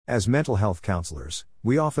As mental health counselors,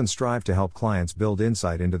 we often strive to help clients build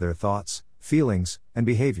insight into their thoughts, feelings, and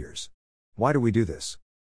behaviors. Why do we do this?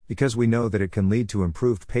 Because we know that it can lead to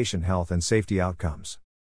improved patient health and safety outcomes.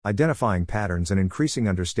 Identifying patterns and increasing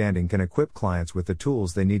understanding can equip clients with the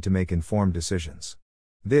tools they need to make informed decisions.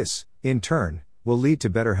 This, in turn, will lead to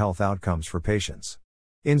better health outcomes for patients.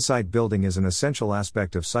 Insight building is an essential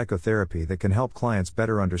aspect of psychotherapy that can help clients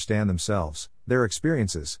better understand themselves, their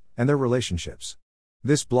experiences, and their relationships.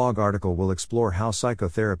 This blog article will explore how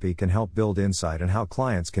psychotherapy can help build insight and how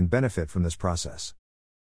clients can benefit from this process.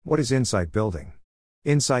 What is insight building?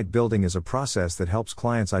 Insight building is a process that helps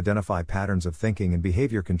clients identify patterns of thinking and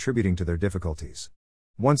behavior contributing to their difficulties.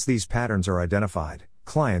 Once these patterns are identified,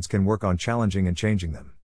 clients can work on challenging and changing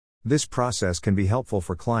them. This process can be helpful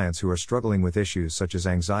for clients who are struggling with issues such as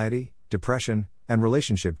anxiety, depression, and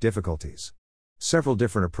relationship difficulties. Several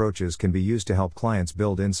different approaches can be used to help clients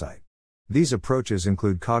build insight. These approaches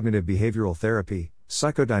include cognitive behavioral therapy,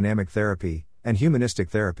 psychodynamic therapy, and humanistic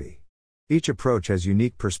therapy. Each approach has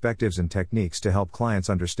unique perspectives and techniques to help clients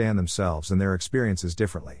understand themselves and their experiences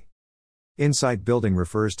differently. Insight building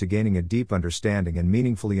refers to gaining a deep understanding and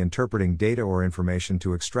meaningfully interpreting data or information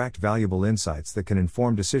to extract valuable insights that can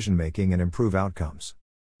inform decision-making and improve outcomes.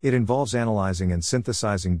 It involves analyzing and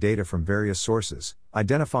synthesizing data from various sources,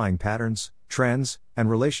 identifying patterns, trends, and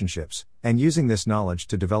relationships, and using this knowledge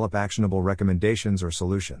to develop actionable recommendations or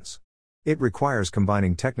solutions. It requires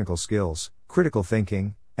combining technical skills, critical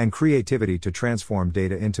thinking, and creativity to transform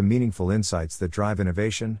data into meaningful insights that drive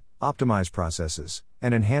innovation, optimize processes,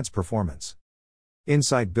 and enhance performance.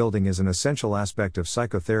 Insight building is an essential aspect of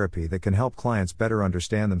psychotherapy that can help clients better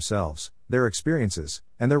understand themselves, their experiences,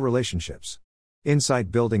 and their relationships.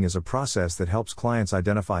 Insight building is a process that helps clients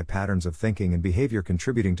identify patterns of thinking and behavior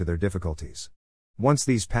contributing to their difficulties. Once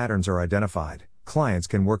these patterns are identified, clients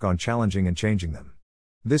can work on challenging and changing them.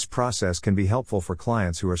 This process can be helpful for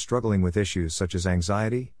clients who are struggling with issues such as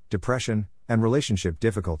anxiety, depression, and relationship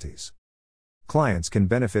difficulties. Clients can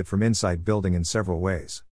benefit from insight building in several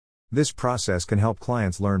ways. This process can help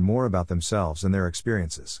clients learn more about themselves and their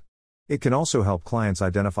experiences. It can also help clients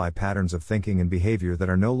identify patterns of thinking and behavior that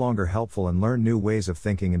are no longer helpful and learn new ways of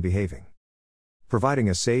thinking and behaving. Providing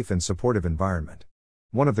a safe and supportive environment.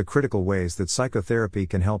 One of the critical ways that psychotherapy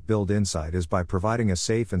can help build insight is by providing a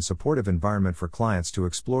safe and supportive environment for clients to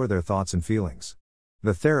explore their thoughts and feelings.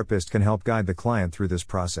 The therapist can help guide the client through this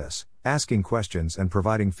process, asking questions and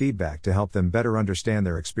providing feedback to help them better understand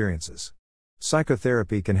their experiences.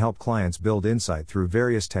 Psychotherapy can help clients build insight through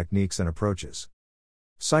various techniques and approaches.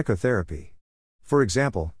 Psychotherapy. For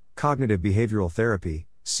example, cognitive behavioral therapy,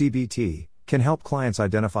 CBT, can help clients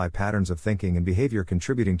identify patterns of thinking and behavior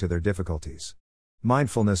contributing to their difficulties.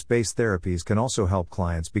 Mindfulness-based therapies can also help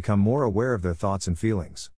clients become more aware of their thoughts and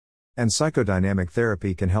feelings. And psychodynamic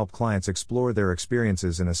therapy can help clients explore their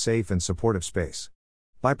experiences in a safe and supportive space.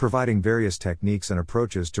 By providing various techniques and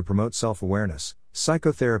approaches to promote self-awareness,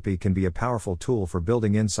 psychotherapy can be a powerful tool for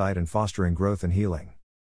building insight and fostering growth and healing.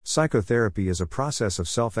 Psychotherapy is a process of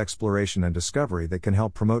self-exploration and discovery that can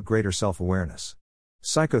help promote greater self-awareness.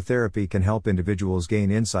 Psychotherapy can help individuals gain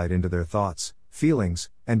insight into their thoughts, feelings,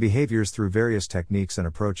 and behaviors through various techniques and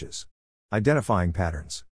approaches. Identifying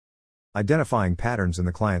patterns. Identifying patterns in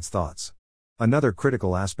the client's thoughts. Another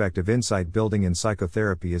critical aspect of insight building in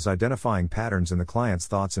psychotherapy is identifying patterns in the client's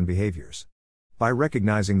thoughts and behaviors. By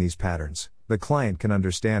recognizing these patterns, the client can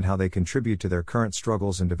understand how they contribute to their current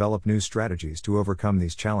struggles and develop new strategies to overcome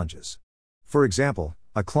these challenges. For example,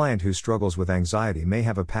 a client who struggles with anxiety may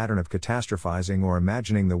have a pattern of catastrophizing or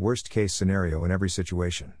imagining the worst-case scenario in every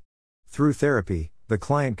situation. Through therapy, the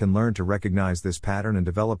client can learn to recognize this pattern and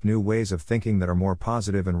develop new ways of thinking that are more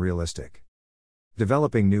positive and realistic.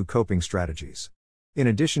 Developing new coping strategies. In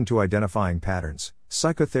addition to identifying patterns,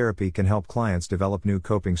 psychotherapy can help clients develop new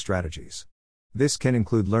coping strategies. This can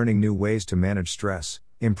include learning new ways to manage stress,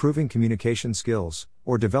 improving communication skills,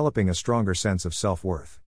 or developing a stronger sense of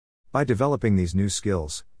self-worth. By developing these new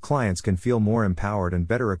skills, clients can feel more empowered and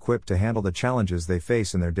better equipped to handle the challenges they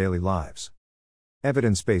face in their daily lives.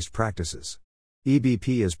 Evidence-based practices.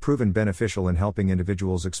 EBP is proven beneficial in helping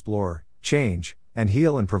individuals explore, change, and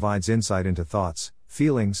heal, and provides insight into thoughts,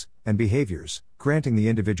 feelings, and behaviors, granting the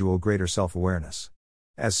individual greater self-awareness.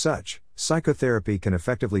 As such, psychotherapy can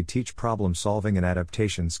effectively teach problem-solving and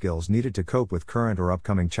adaptation skills needed to cope with current or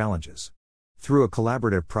upcoming challenges. Through a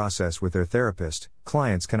collaborative process with their therapist,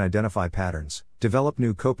 clients can identify patterns, develop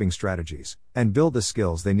new coping strategies, and build the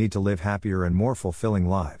skills they need to live happier and more fulfilling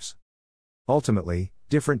lives. Ultimately,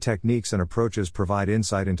 different techniques and approaches provide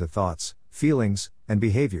insight into thoughts, feelings, and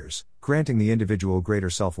behaviors, granting the individual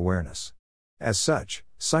greater self-awareness. As such,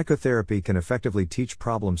 psychotherapy can effectively teach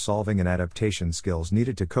problem solving and adaptation skills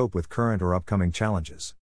needed to cope with current or upcoming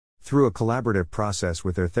challenges. Through a collaborative process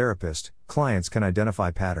with their therapist, clients can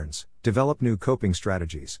identify patterns, develop new coping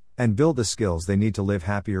strategies, and build the skills they need to live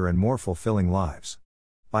happier and more fulfilling lives.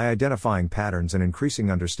 By identifying patterns and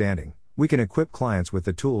increasing understanding, we can equip clients with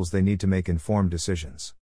the tools they need to make informed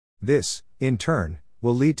decisions. This, in turn,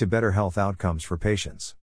 will lead to better health outcomes for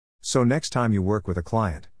patients. So next time you work with a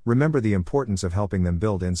client, remember the importance of helping them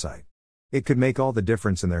build insight. It could make all the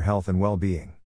difference in their health and well-being.